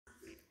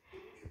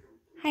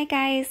Hi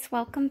guys,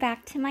 welcome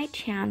back to my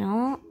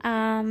channel.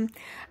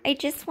 I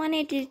just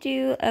wanted to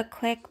do a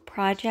quick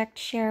project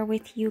share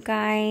with you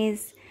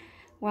guys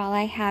while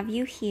I have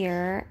you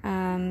here.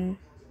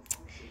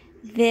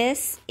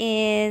 This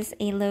is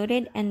a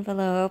loaded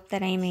envelope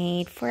that I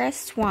made for a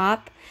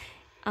swap.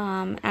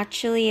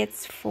 Actually,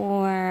 it's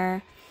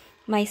for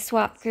my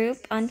swap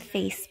group on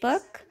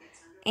Facebook.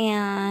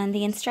 And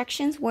the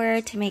instructions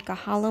were to make a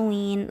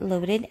Halloween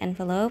loaded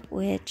envelope,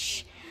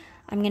 which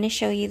I'm going to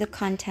show you the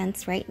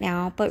contents right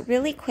now. But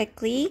really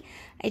quickly,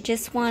 I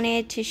just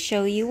wanted to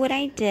show you what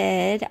I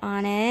did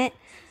on it.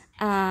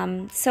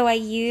 So I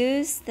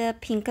used the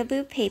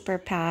Pinkaboo paper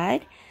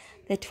pad,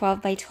 the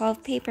 12 by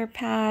 12 paper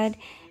pad,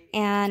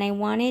 and I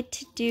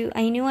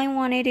knew I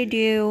wanted to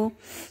do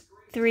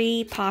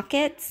 3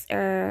 pockets,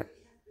 or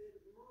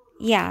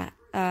yeah,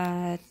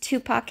 2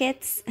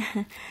 pockets.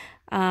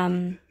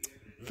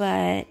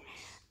 But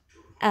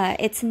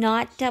it's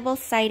not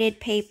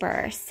double-sided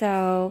paper,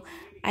 so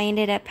I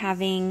ended up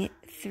having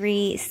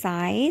 3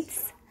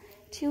 sides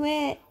to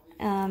it.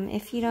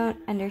 If you don't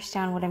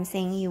understand what I'm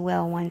saying, you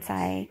will once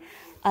I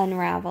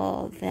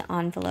unravel the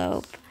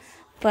envelope.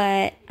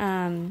 But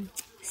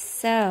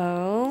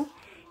so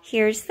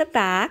here's the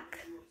back.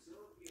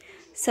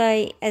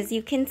 So as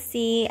you can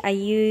see, I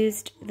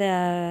used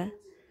the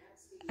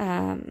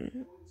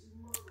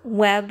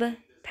web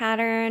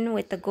pattern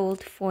with the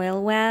gold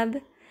foil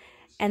web,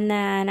 and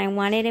then I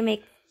wanted to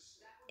make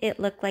it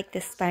look like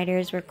the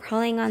spiders were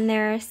crawling on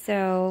there,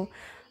 so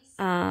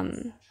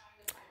I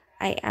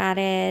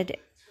added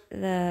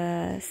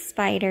the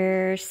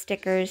spider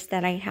stickers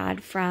that I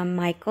had from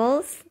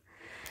Michael's.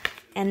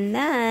 And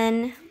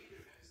then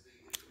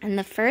in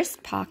the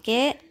first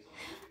pocket,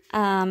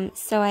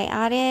 so I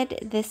added,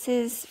 this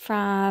is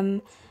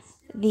from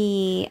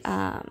the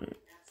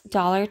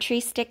Dollar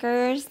Tree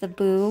stickers, the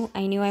Boo.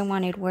 I knew I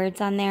wanted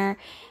words on there.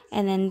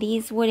 And then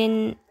these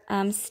wooden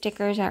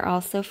stickers are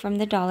also from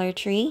the Dollar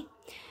Tree.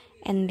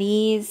 And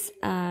these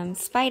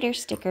spider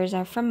stickers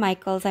are from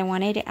Michael's. I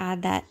wanted to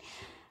add that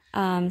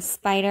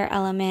spider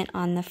element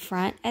on the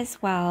front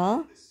as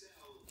well,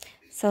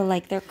 so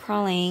like they're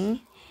crawling.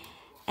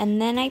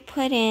 And then I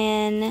put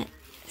in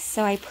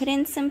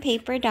some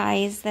paper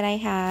dies that I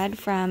had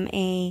from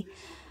a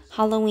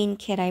Halloween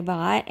kit I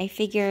bought. I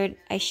figured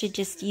I should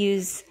just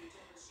use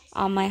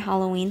all my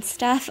Halloween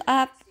stuff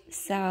up,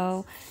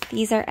 so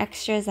these are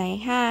extras I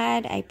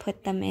had. I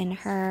put them in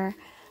her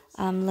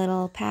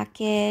little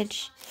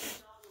package.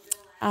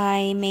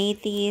 I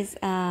made these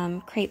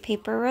crepe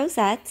paper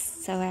rosettes,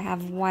 so I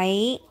have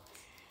white,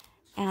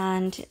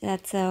 and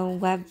that's a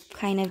web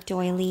kind of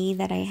doily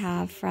that I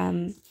have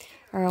from,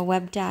 or a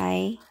web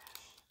die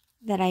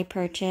that I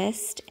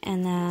purchased.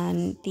 And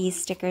then these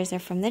stickers are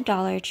from the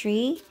Dollar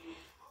Tree,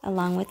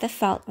 along with the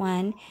felt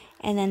one.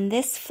 And then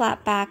this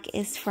flat back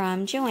is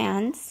from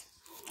Joann's.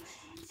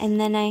 And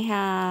then I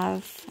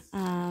have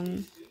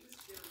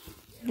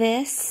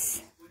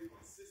this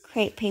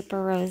crepe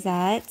paper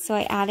rosette. So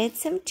I added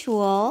some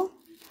tulle.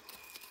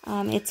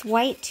 It's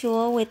white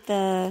tulle with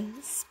the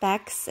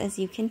specks, as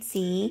you can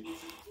see,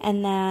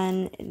 and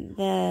then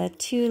the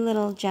 2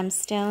 little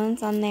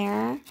gemstones on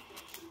there.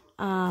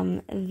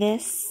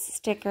 This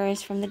sticker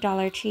is from the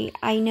Dollar Tree.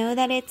 I know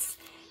that it's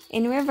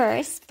in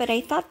reverse, but I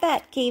thought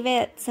that gave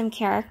it some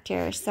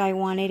character, so I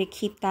wanted to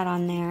keep that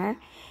on there.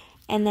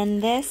 And then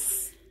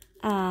this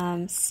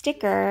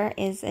sticker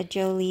is a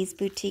Jolie's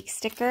Boutique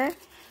sticker.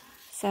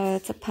 So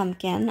it's a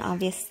pumpkin,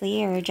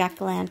 obviously, or a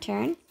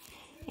jack-o'-lantern.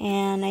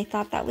 And I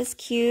thought that was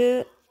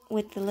cute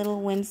with the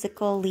little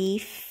whimsical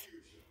leaf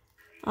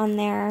on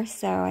there.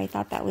 So I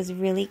thought that was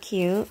really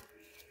cute.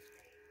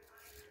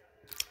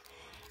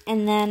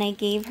 And then I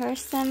gave her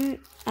some,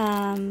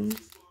 I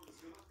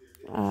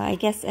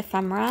guess,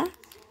 ephemera.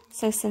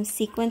 So some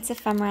sequence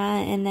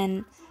ephemera. And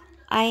then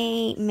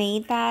I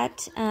made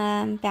that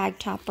bag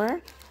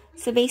topper.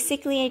 So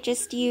basically I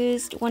just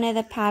used one of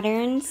the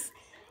patterns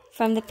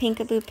from the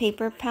Pinkaboo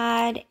paper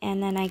pad,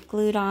 and then I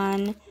glued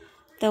on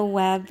the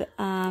web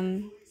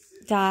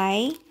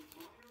die,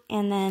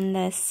 and then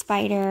the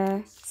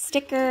spider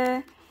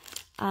sticker.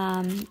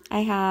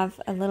 I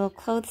have a little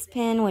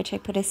clothespin, which I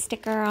put a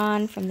sticker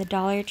on from the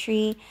Dollar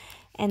Tree,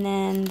 and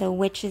then the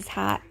witch's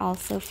hat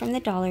also from the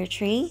Dollar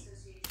Tree.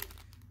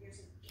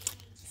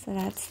 So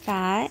that's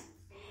that.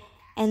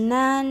 And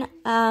then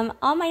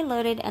all my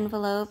loaded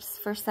envelopes,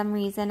 for some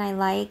reason, I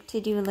like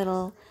to do a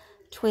little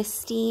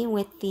twisty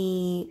with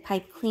the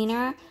pipe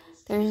cleaner.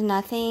 There's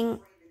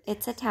nothing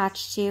it's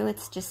attached to.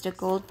 It's just a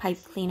gold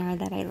pipe cleaner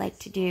that I like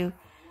to do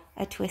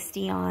a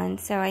twisty on.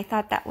 So I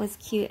thought that was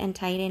cute and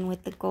tied in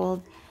with the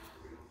gold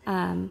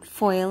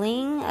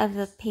foiling of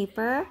the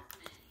paper.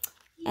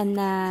 And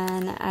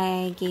then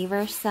I gave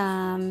her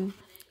some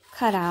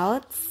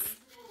cutouts.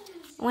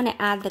 I want to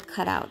add the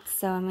cutouts,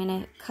 so I'm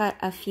going to cut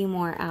a few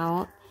more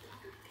out.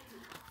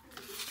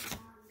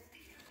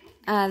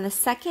 The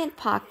second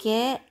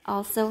pocket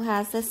also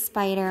has a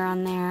spider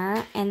on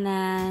there, and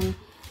then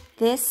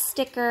this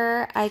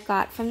sticker I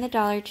got from the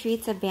Dollar Tree.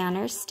 It's a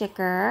banner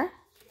sticker.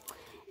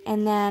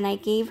 And then I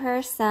gave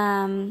her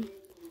some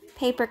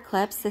paper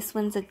clips. This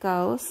one's a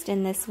ghost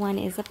and this one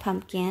is a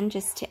pumpkin,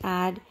 just to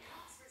add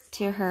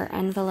to her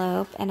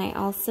envelope. And I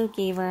also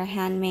gave her a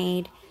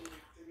handmade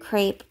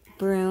crepe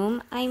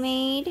broom I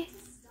made.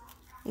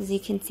 As you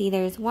can see,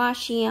 there's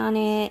washi on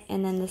it,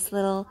 and then this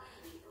little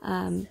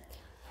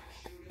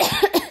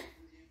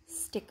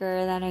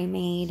sticker that I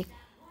made,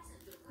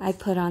 I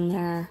put on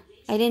there.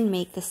 I didn't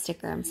make the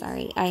sticker, I'm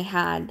sorry. I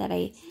had that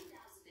I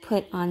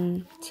put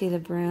on to the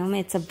broom.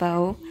 It's a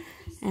bow,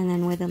 and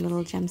then with a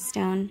little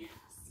gemstone.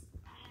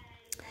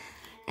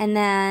 And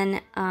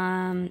then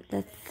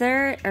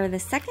the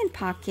second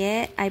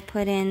pocket, I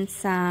put in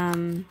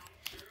some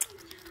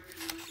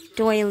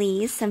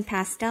doilies, some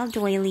pastel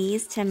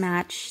doilies to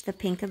match the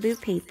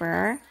Pinkaboo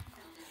paper.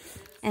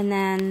 And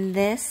then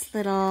this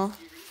little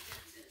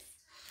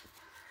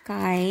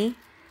guy,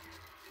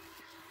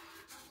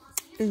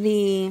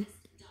 the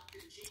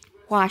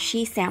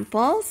washi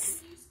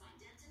samples.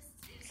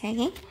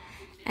 Okay.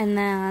 And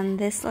then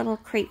this little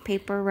crepe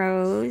paper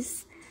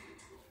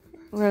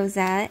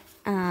rosette.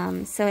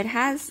 So it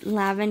has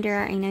lavender.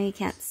 I know you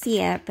can't see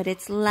it, but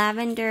it's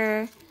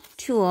lavender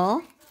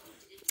tulle.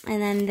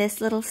 And then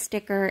this little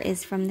sticker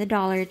is from the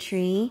Dollar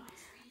Tree.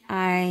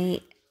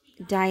 I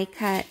die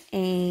cut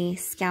a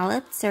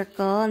scalloped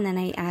circle, and then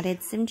I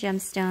added some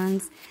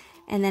gemstones.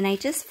 And then I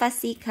just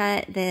fussy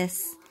cut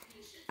this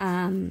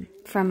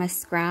from a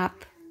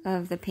scrap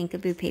of the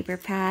Pinkaboo paper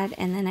pad.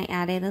 And then I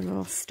added a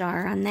little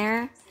star on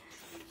there.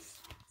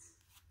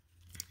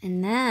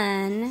 And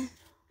then,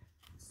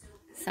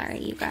 sorry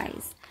you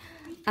guys,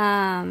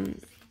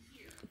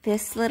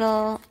 this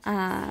little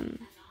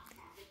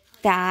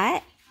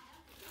bat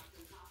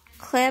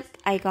clip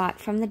I got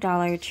from the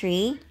Dollar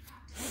Tree.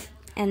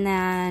 And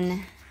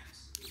then,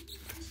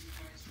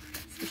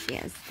 so she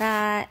has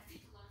that,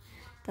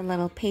 the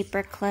little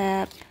paper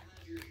clip.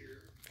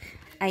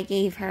 I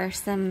gave her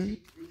some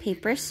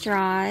paper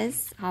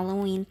straws,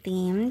 Halloween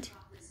themed.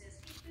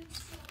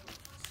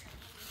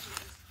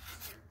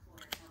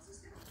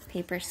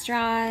 Paper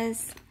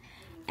straws.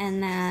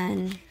 And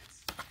then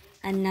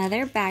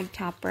another bag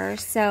topper.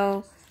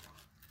 So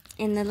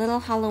in the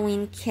little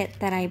Halloween kit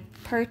that I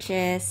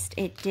purchased,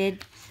 it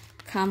did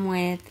come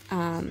with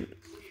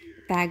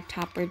bag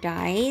topper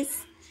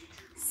dies.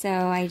 So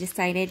I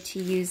decided to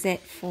use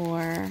it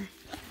for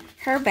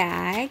her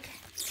bag.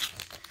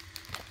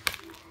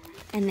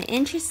 And the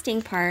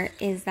interesting part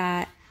is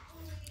that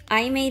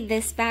I made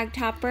this bag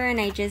topper and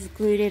I just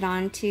glued it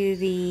onto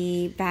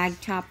the bag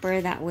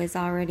topper that was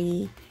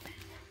already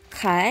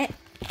cut,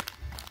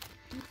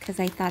 because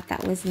I thought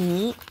that was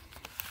neat.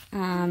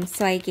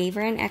 So I gave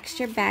her an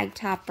extra bag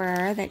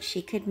topper that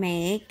she could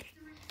make,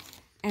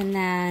 and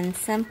then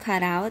some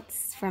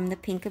cutouts from the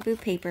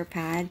Pinkaboo paper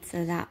pad,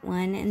 so that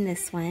one and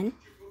this one.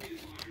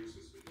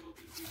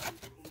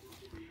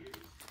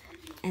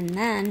 And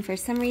then for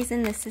some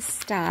reason this is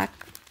stuck.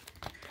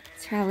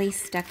 It's probably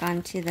stuck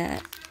onto the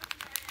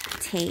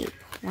tape.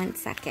 1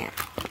 second.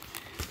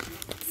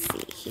 Let's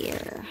see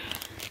here.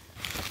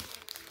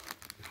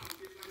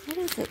 What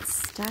is it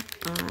stuck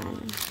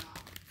on?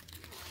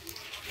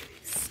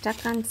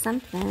 Stuck on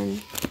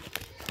something.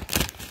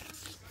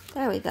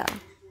 There we go.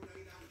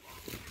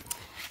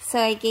 So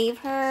I gave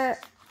her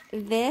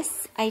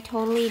this. I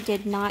totally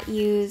did not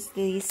use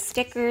these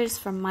stickers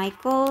from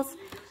Michael's.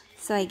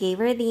 So I gave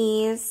her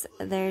these.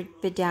 They're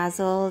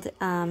bedazzled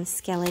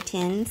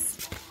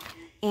skeletons.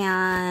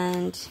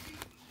 And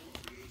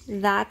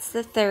that's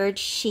the third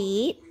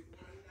sheet.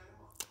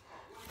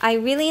 I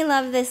really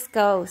love this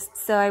ghost,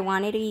 so I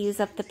wanted to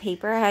use up the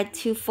paper. I had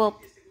 2 full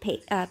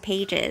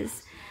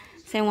pages.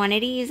 So I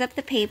wanted to use up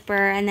the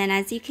paper, and then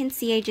as you can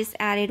see, I just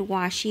added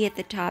washi at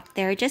the top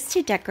there just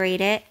to decorate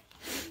it.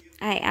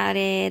 I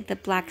added the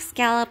black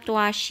scalloped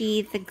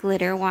washi, the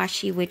glitter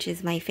washi, which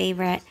is my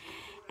favorite,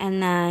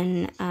 and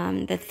then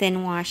the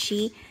thin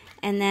washi.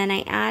 And then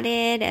I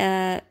added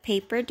a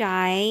paper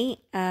die,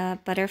 a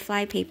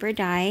butterfly paper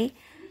die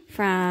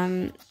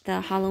from the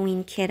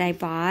Halloween kit I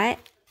bought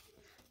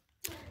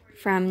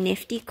from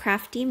Nifty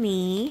Crafty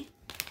Me.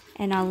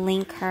 And I'll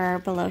link her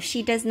below.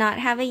 She does not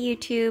have a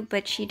YouTube,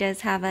 but she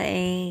does have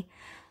a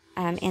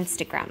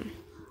Instagram.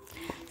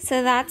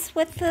 So that's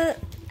what the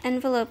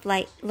envelope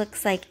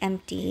looks like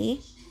empty.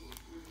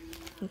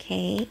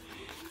 Okay.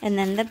 And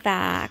then the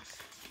back.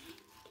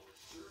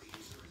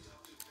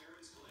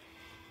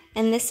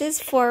 And this is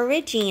for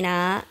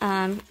Regina.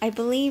 I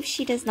believe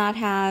she does not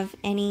have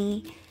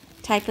any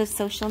type of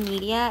social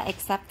media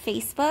except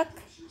Facebook.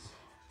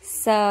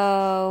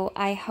 So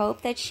I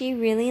hope that she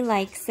really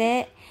likes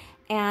it.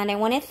 And I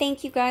want to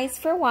thank you guys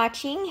for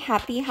watching.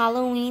 Happy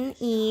Halloween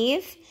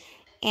Eve.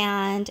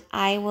 And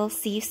I will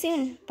see you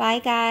soon. Bye,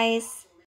 guys.